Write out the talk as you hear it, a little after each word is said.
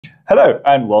Hello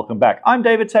and welcome back. I'm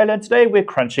David Taylor and today we're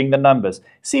crunching the numbers.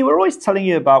 See, we're always telling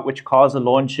you about which cars are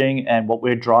launching and what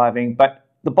we're driving, but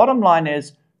the bottom line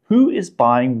is who is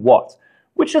buying what?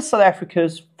 Which are South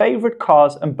Africa's favorite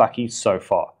cars and bakkies so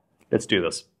far? Let's do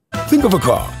this. Think of a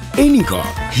car, any car.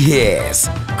 Yes,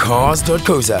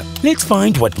 Cars.co.za. Let's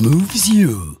find what moves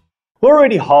you. We're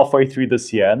already halfway through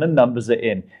this year and the numbers are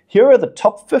in. Here are the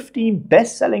top 15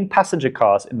 best-selling passenger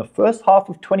cars in the first half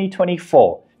of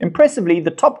 2024. Impressively,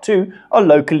 the top 2 are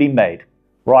locally made.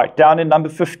 Right down in number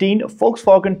 15,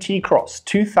 Volkswagen T-Cross,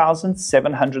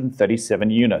 2,737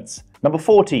 units. Number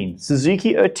 14,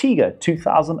 Suzuki Ertiga,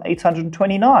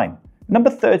 2,829.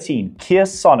 Number 13, Kia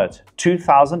Sonet,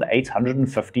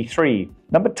 2,853.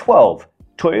 Number 12,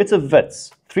 Toyota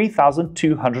Vitz,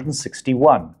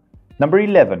 3,261. Number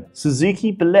 11,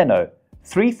 Suzuki Baleno,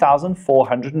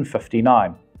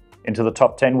 3,459. Into the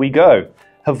top 10 we go.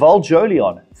 Haval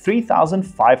Jolion,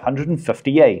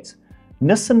 3,558.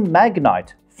 Nissan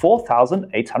Magnite,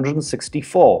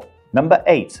 4,864. Number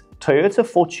 8, Toyota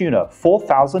Fortuner,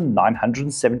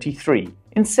 4,973.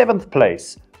 In 7th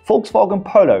place, Volkswagen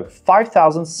Polo,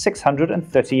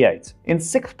 5,638. In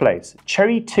 6th place,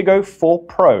 Chery Tiggo 4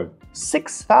 Pro,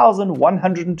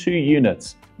 6,102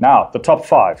 units. Now, the top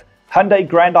 5. Hyundai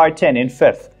Grand i10 in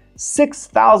 5th,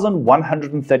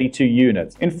 6,132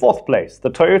 units. In 4th place, the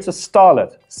Toyota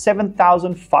Starlet,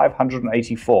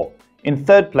 7,584. In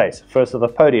 3rd place, first of the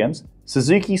podiums,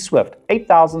 Suzuki Swift,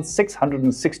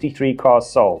 8,663 cars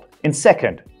sold. In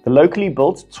 2nd, the locally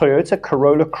built Toyota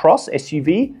Corolla Cross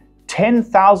SUV,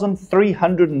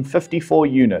 10,354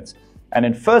 units. And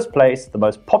in 1st place, the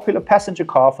most popular passenger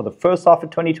car for the first half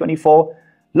of 2024,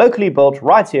 locally built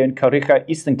right here in Corolla,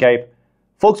 Eastern Cape,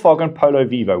 Volkswagen Polo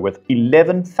Vivo with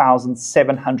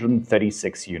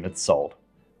 11,736 units sold.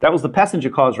 That was the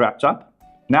passenger cars wrapped up.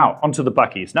 Now, onto the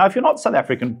bakkies. Now, if you're not South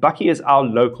African, bakkie is our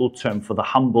local term for the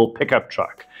humble pickup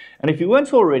truck. And if you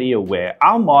weren't already aware,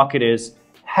 our market is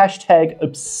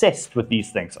 #obsessed with these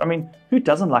things. I mean, who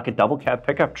doesn't like a double cab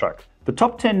pickup truck? The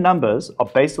top 10 numbers are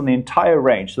based on the entire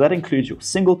range, so that includes your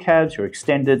single cabs, your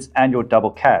extendeds, and your double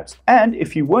cabs. And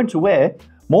if you weren't aware,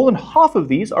 more than half of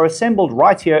these are assembled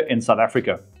right here in South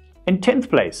Africa. In 10th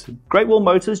place, Great Wall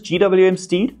Motors GWM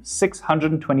Steed,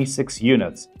 626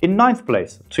 units. In 9th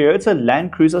place, Toyota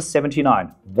Land Cruiser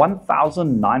 79,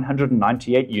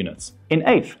 1,998 units. In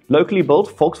 8th, locally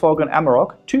built Volkswagen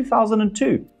Amarok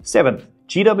 2002. 7th,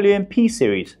 GWM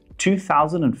P-Series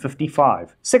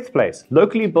 2,055. 6th place,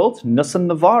 locally built Nissan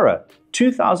Navara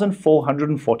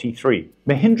 2,443.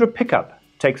 Mahindra Pik Up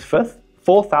takes 5th,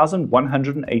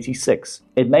 4,186.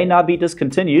 It may now be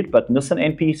discontinued, but Nissan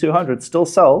NP200 still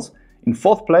sells. In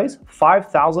 4th place,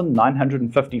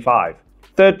 5,955.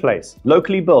 3rd place,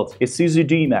 locally built Isuzu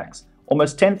D-Max,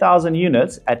 almost 10,000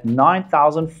 units at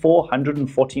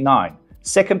 9,449.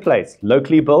 2nd place,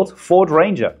 locally built Ford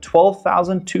Ranger,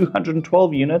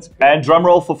 12,212 units. And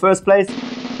drumroll for 1st place,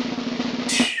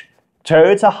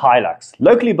 Toyota Hilux,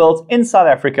 locally built in South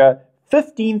Africa,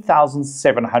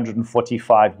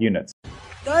 15,745 units.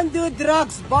 Don't do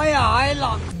drugs, buy a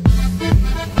Hilux.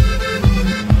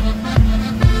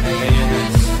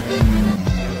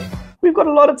 We've got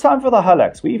a lot of time for the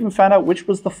Hilux. We even found out which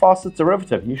was the fastest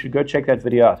derivative. You should go check that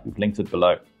video out. We've linked it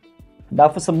below. Now,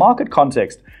 for some market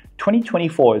context,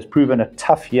 2024 has proven a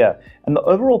tough year, and the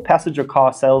overall passenger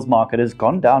car sales market has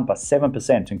gone down by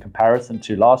 7% in comparison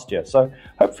to last year. So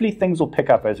hopefully things will pick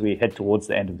up as we head towards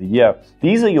the end of the year.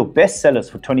 These are your best sellers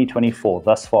for 2024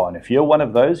 thus far, and if you're one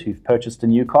of those who've purchased a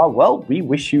new car, well, we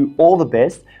wish you all the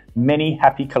best. Many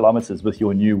happy kilometers with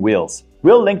your new wheels.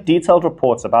 We'll link detailed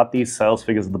reports about these sales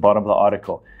figures at the bottom of the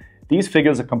article. These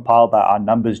figures are compiled by our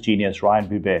numbers genius, Ryan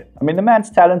Boubet. I mean, the man's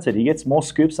talented. He gets more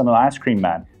scoops than an ice cream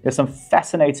man. There's some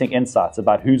fascinating insights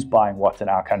about who's buying what in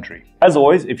our country. As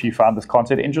always, if you found this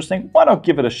content interesting, why not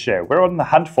give it a share? We're on the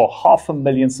hunt for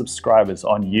 500,000 subscribers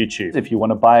on YouTube. If you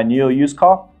want to buy a new or used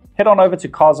car, head on over to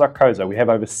Cars.co.za. We have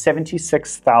over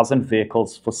 76,000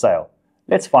 vehicles for sale.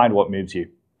 Let's find what moves you.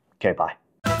 Okay, bye.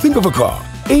 Think of a car,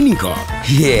 any car.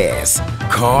 Yes,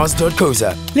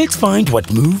 Cars.co.za. Let's find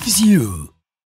what moves you.